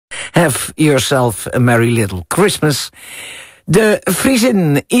Have Yourself a Merry Little Christmas. De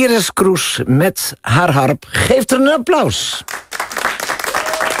Friesin Iris Kroes met haar harp geeft er een applaus.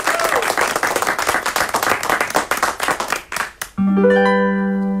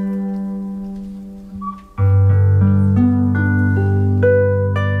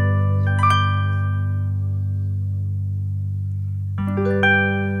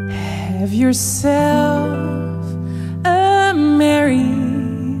 Have yourself a merry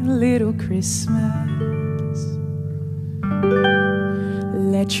little Christmas.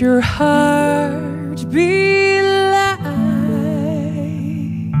 Let your heart be light.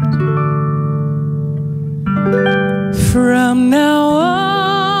 From now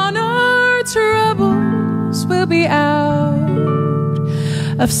on, our troubles will be out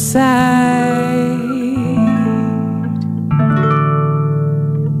of sight.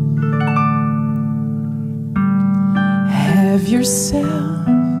 Have yourself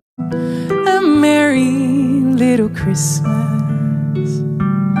a merry little Christmas.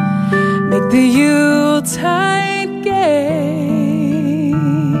 Make the Yuletide gay.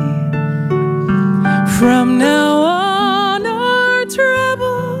 From now on, our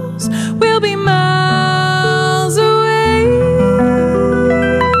troubles will be miles away.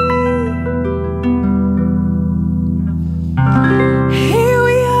 Here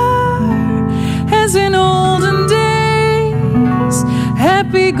we are, as in olden days,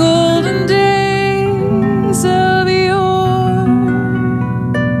 happy golden days of yore.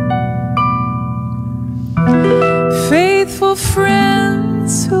 Faithful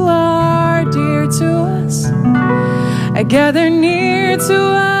friends who are dear to us, I gather near to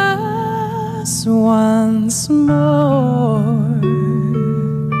us once more.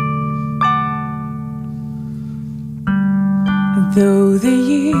 Though the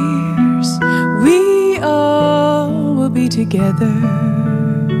years we all will be together,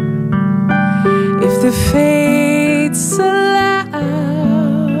 if the fates allow,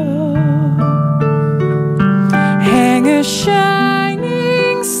 hang a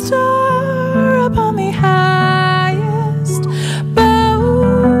shining star upon the highest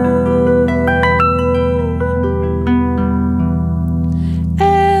bough,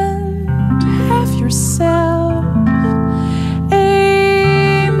 and have yourself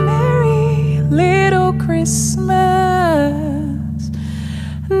a merry little Christmas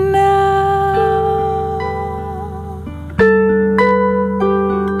now.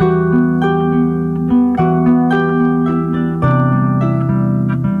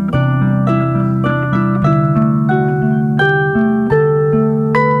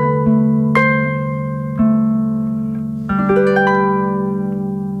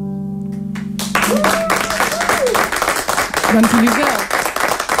 Dank jullie wel.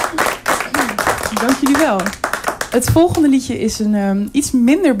 Dank jullie wel. Het volgende liedje is een iets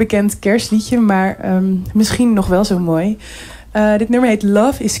minder bekend kerstliedje, maar misschien nog wel zo mooi. Dit nummer heet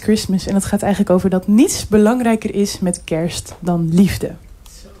Love is Christmas en het gaat eigenlijk over dat niets belangrijker is met kerst dan liefde.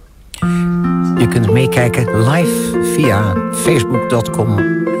 Je kunt meekijken live via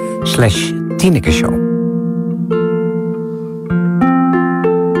facebook.com/Tinekeshow.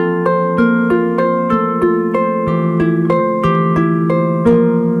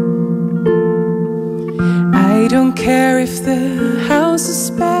 I don't care if the house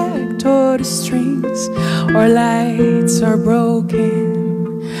is packed or the strings or lights are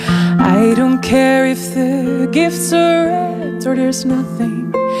broken. I don't care if the gifts are wrapped or there's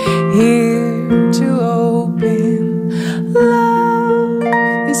nothing here to open. Love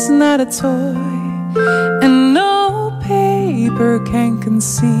is not a toy and no paper can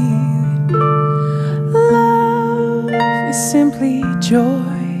conceal. Love is simply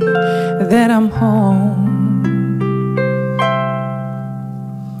joy that I'm home.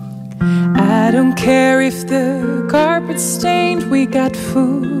 I don't care if the carpet's stained, we got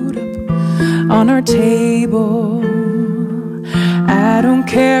food up on our table. I don't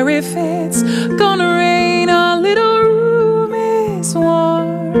care if it's gonna rain, our little room is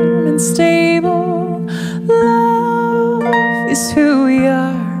warm and stable. Love is who we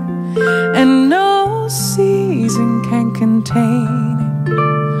are, and no season can contain it.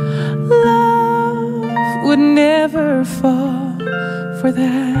 Love would never fall for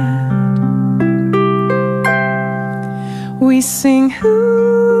that. We sing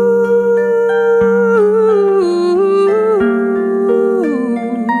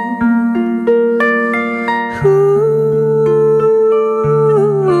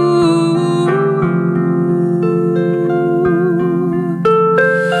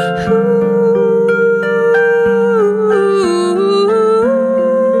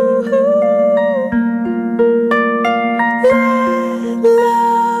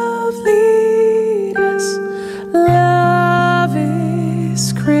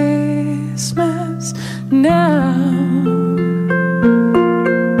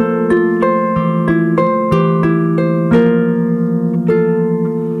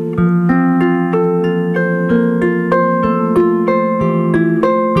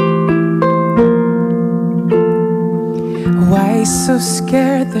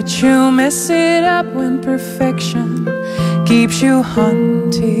scared that you'll mess it up when perfection keeps you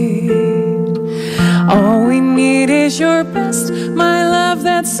hunted. All we need is your best, my love,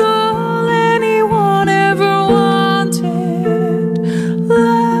 that's all anyone ever wanted.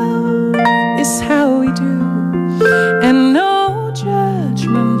 Love is how we do, and no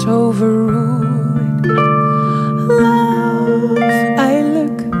judgment overruled. Love, I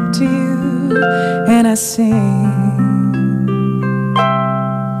look to you and I sing.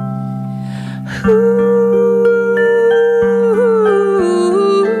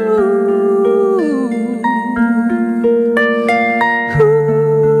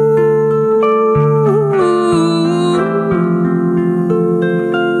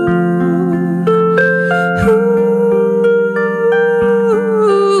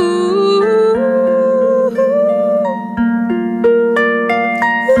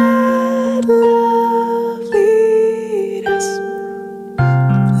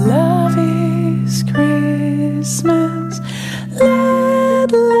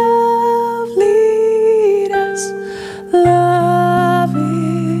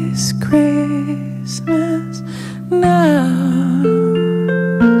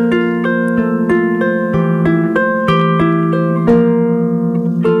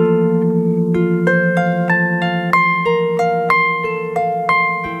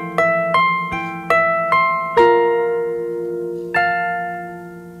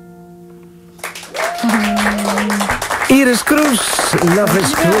 Iris Kroes, Love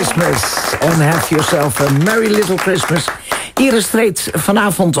is Christmas. And have yourself a merry little Christmas. Iris treedt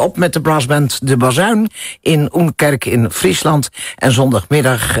vanavond op met de brassband De Bazuin in Oenkerk in Friesland. En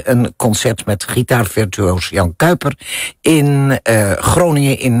zondagmiddag een concert met gitaarvirtuoos Jan Kuiper in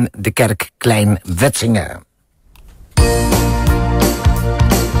Groningen in de kerk Klein Wetsingen.